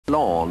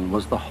lawn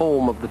was the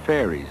home of the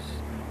fairies,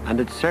 and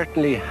it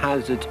certainly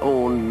has its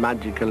own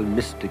magical,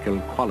 mystical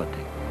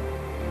quality.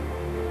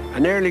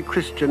 An early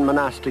Christian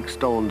monastic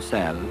stone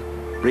cell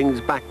brings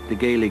back the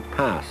Gaelic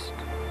past.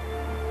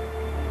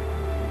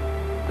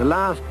 The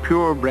last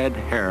purebred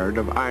herd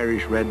of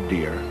Irish red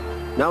deer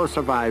now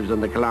survives in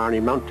the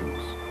Killarney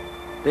Mountains.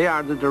 They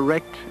are the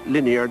direct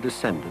linear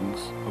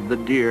descendants of the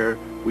deer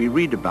we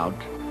read about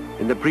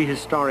in the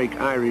prehistoric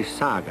Irish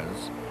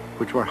sagas,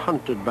 which were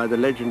hunted by the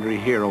legendary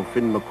hero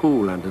Finn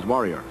McCool and his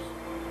warriors.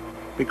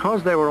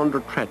 Because they were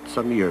under threat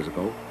some years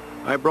ago,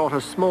 I brought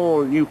a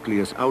small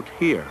nucleus out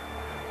here,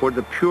 where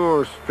the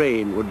pure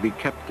strain would be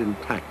kept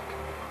intact.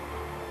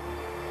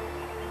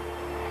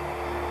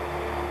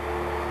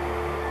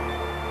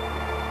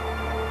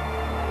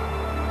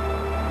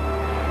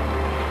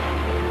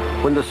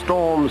 When the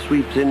storm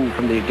sweeps in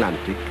from the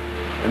Atlantic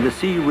and the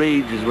sea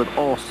rages with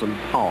awesome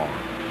power,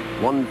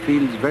 one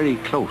feels very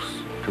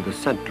close to the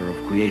center of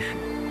creation.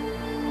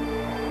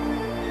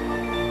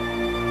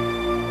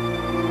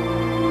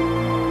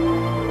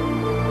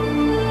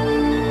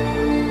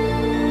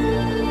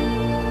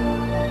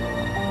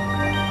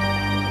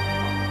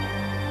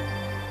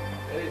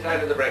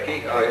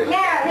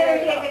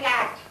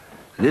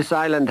 This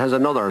island has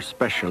another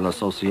special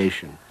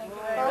association.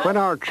 When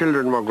our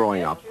children were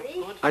growing up,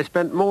 I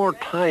spent more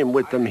time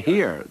with them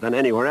here than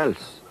anywhere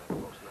else.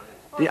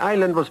 The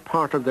island was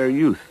part of their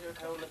youth.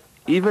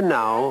 Even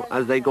now,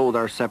 as they go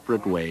their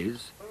separate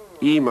ways,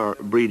 Emer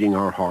breeding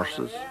her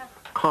horses,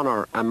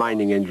 Connor a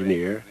mining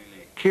engineer,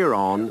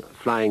 Kieran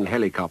flying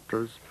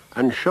helicopters,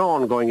 and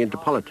Sean going into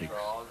politics,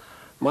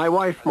 my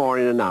wife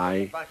Maureen and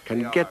I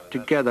can get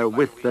together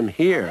with them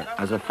here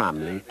as a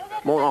family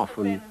more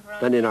often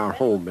than in our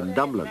home in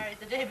Dublin.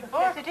 The day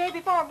before,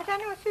 but I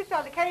know it's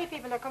all the Kerry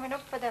people are coming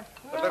up for them.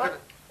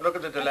 Look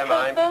at the dilemma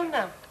I'm in.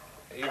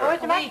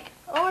 It's a week.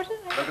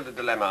 Look at the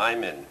dilemma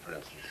I'm in, for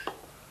instance.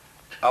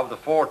 Of the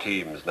 4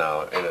 teams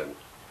now in it,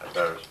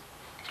 there's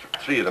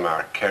 3 of them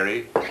are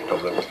Kerry,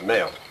 Dublin, and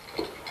Mayo.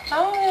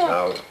 Oh.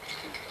 Now,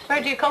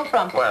 where do you come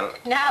from? Well,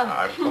 now.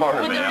 I was born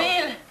in With Mayo. the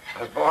real. I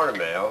was born in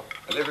Mayo,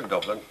 I live in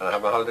Dublin, and I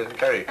have my holidays in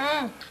Kerry.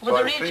 Would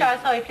the real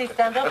Charles Haughey please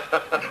stand up?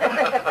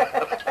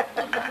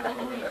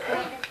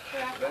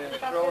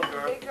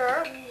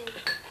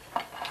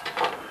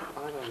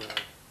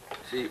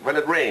 See, when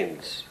it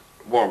rains,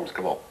 worms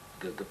come up.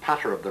 The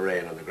patter of the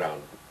rain on the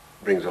ground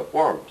brings up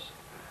worms.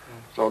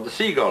 So the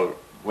seagull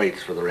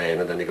waits for the rain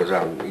and then he goes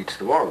out and eats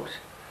the worms.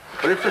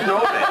 But if there's no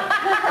rain,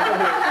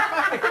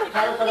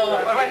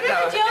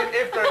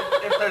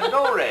 if there's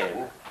no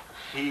rain,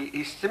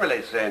 he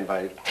stimulates rain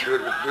by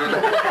doing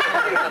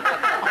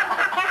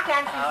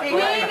We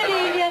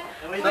believe you.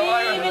 We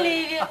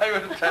believe you. I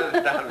would tell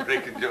Dan,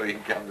 Rick and Joey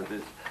and Captain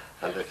this,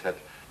 and they said,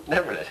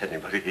 never let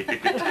anybody eat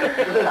it.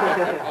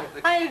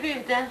 I agree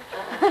with that.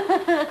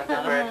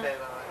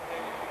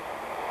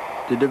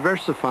 The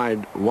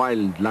diversified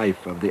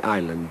wildlife of the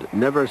island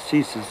never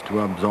ceases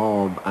to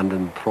absorb and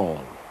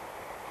enthrall.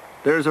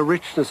 There is a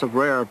richness of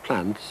rare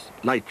plants,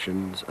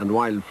 lichens and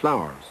wild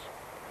flowers.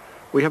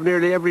 We have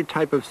nearly every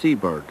type of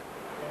seabird,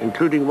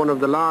 including one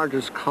of the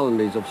largest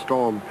colonies of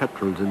storm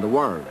petrels in the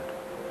world.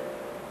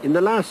 In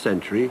the last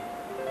century,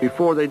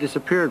 before they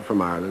disappeared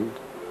from Ireland,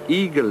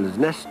 eagles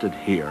nested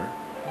here,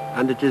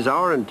 and it is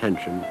our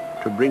intention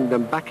to bring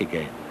them back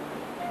again.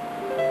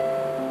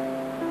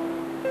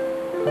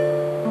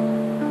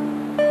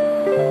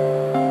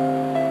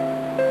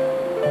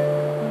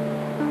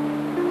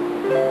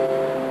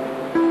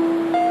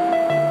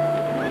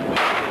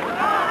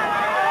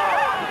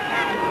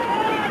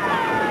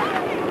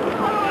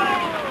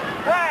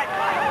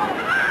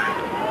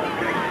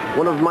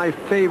 One of my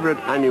favourite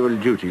annual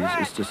duties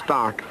is to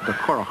start the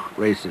Curragh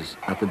races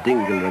at the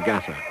Dingle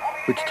Regatta,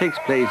 which takes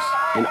place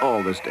in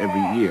August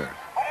every year.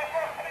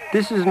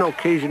 This is an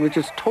occasion which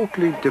is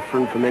totally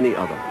different from any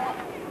other.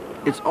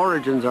 Its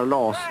origins are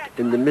lost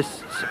in the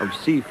mists of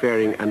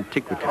seafaring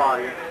antiquity.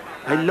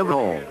 I love it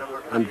all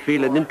and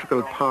feel an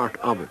integral part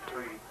of it.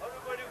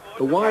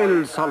 The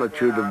wild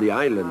solitude of the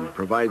island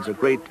provides a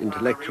great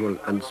intellectual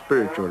and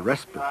spiritual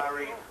respite,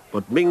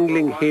 but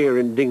mingling here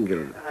in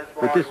Dingle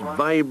with this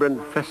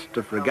vibrant,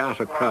 festive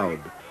regatta crowd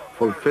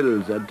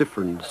fulfills a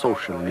different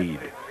social need.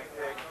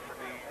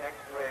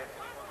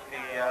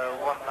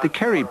 The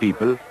Kerry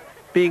people,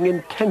 being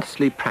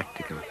intensely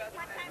practical,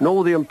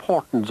 know the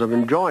importance of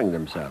enjoying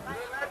themselves,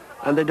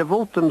 and they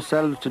devote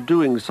themselves to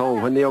doing so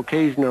when the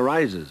occasion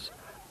arises,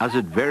 as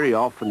it very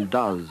often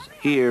does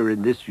here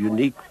in this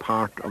unique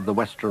part of the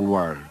Western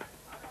world.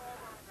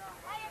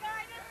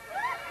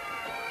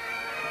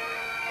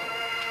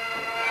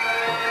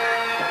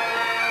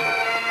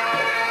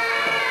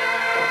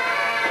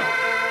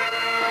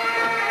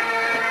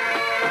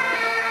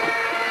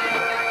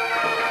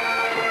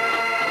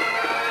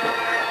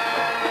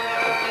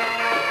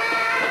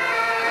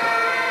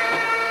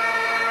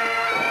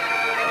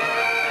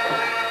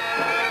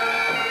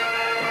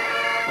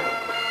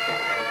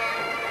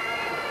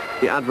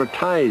 The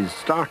advertised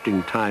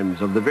starting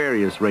times of the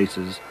various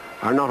races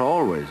are not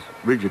always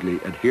rigidly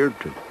adhered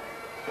to.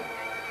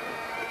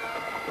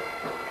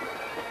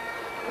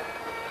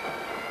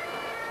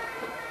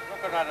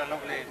 had a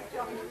lovely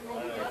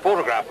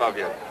photograph of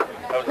you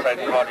outside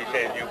the Haughey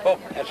Shades New Pub.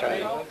 That's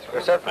right.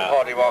 Yourself and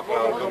Haughey walking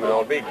along Dublin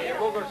all week.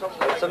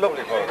 It's a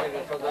lovely photo.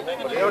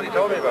 But you know what he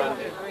told me about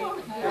it?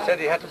 He said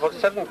he had to put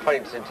 7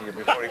 pints into you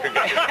before he could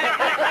get it.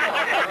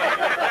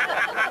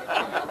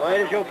 I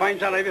had a few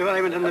pints all right before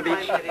I went on the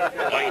beach.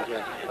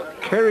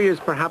 Kerry is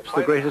perhaps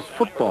the greatest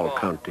football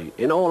county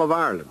in all of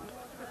Ireland.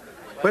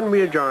 When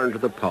we adjourn to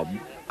the pub,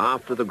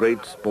 after the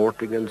great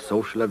sporting and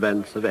social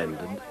events have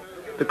ended,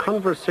 the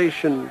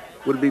conversation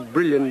will be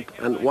brilliant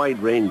and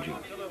wide-ranging,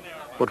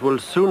 but will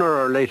sooner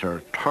or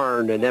later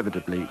turn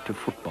inevitably to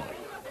football.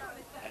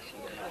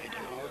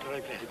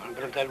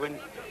 But they'll win.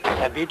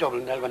 They'll beat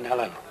Dublin, they'll win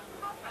Helen.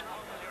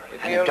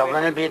 And if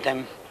Dublin will beat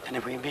them, and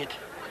if we beat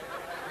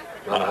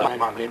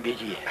we'll beat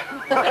you.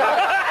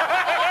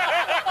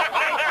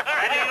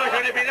 And he was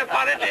going to be the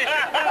politician.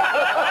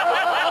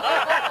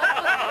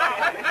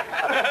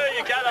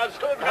 You cannot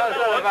stop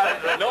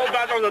that. No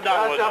better than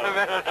that one.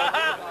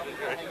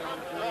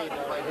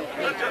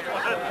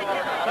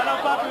 When a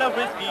bottle of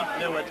whiskey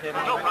flew at him,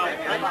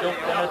 and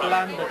ducked and it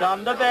landed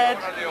on the bed.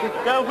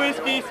 The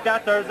whiskey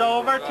scatters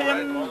over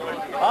Tim.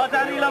 Oh,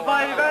 Danny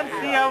Levive and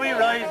see how he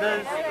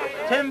rises.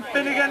 Tim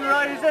Finnegan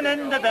rising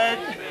in the bed,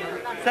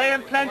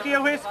 saying plenty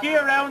of whiskey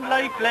around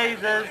like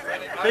blazes.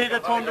 Be the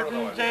thunder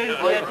and jays,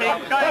 you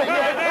think I'm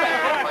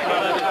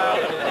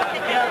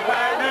your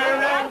partner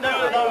and the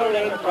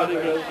rolling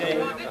prodigal king.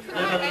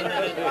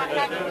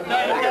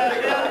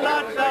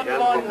 Lots of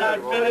fun that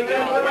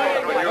Finnegan.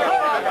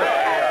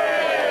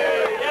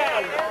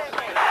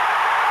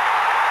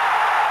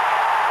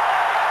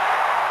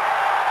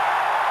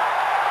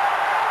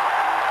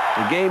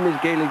 The game is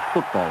Gaelic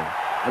football,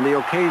 and the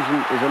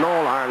occasion is an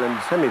All-Ireland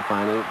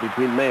semi-final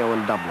between Mayo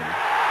and Dublin.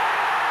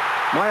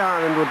 My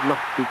Ireland would not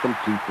be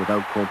complete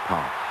without Croke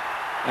Park.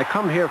 I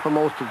come here for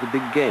most of the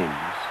big games.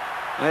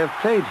 I have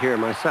played here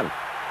myself.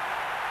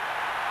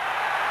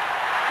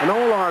 An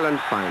All-Ireland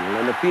final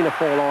and a Fianna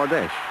Fáil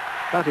Ardèche,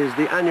 that is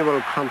the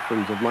annual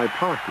conference of my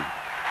party,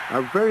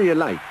 are very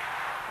alike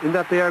in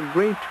that they are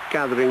great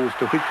gatherings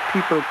to which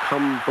people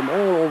come from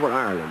all over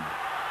Ireland,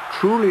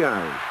 truly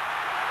Irish,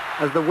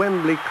 as the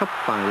Wembley Cup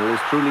final is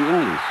truly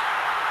English,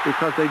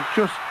 because they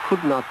just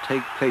could not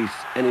take place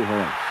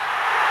anywhere else.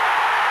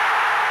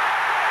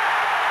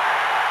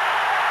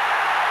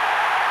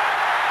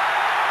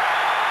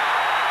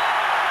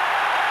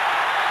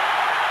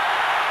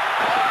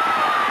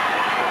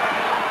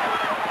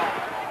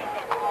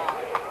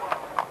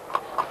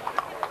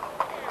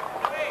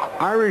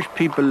 Irish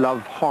people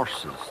love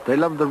horses. They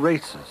love the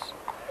races.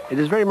 It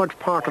is very much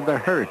part of their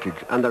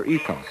heritage and their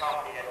ethos.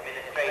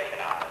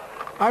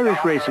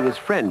 Irish racing is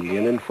friendly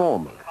and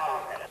informal.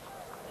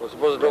 I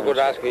suppose it's no good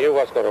asking you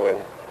what's going to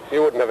win.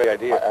 You wouldn't have any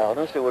idea. I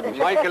honestly wouldn't.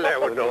 Michael there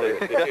would know.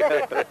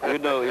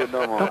 You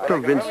know more. Dr.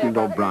 Vincent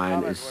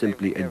O'Brien is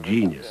simply a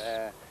genius.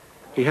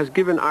 He has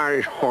given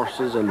Irish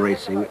horses and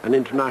racing an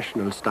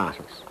international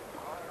status.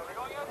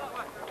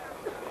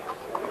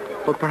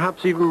 But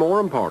perhaps even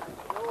more important,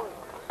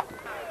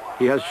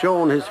 he has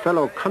shown his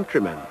fellow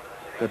countrymen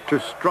that to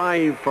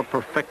strive for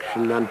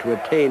perfection and to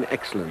attain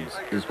excellence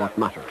is what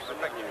matters.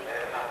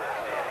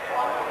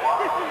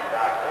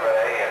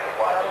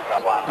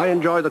 I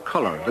enjoy the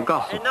colour, the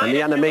gossip and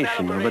the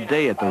animation of a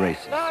day at the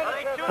races,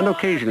 and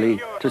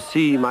occasionally to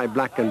see my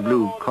black and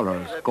blue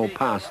colours go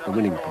past the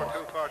winning post.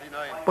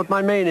 But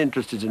my main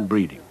interest is in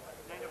breeding.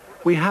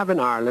 We have in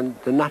Ireland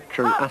the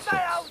natural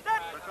assets,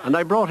 and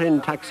I brought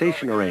in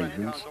taxation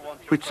arrangements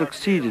which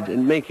succeeded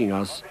in making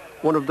us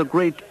one of the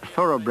great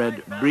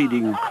thoroughbred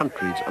breeding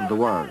countries of the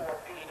world.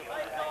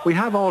 We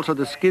have also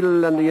the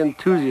skill and the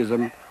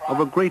enthusiasm of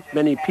a great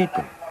many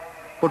people,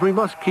 but we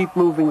must keep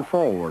moving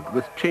forward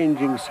with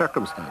changing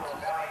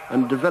circumstances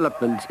and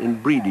developments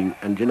in breeding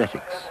and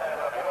genetics.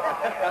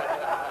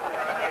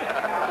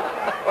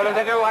 Well, if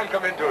they do, I'll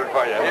come into it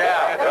for you.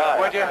 Yeah,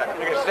 would you?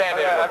 You can stand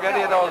there. Have you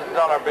any of those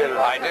dollar bills?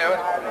 I do.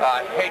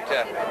 I hate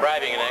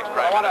bribing an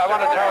ex-bribe. I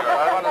want to tell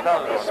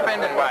you.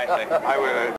 Spend it wisely. I will.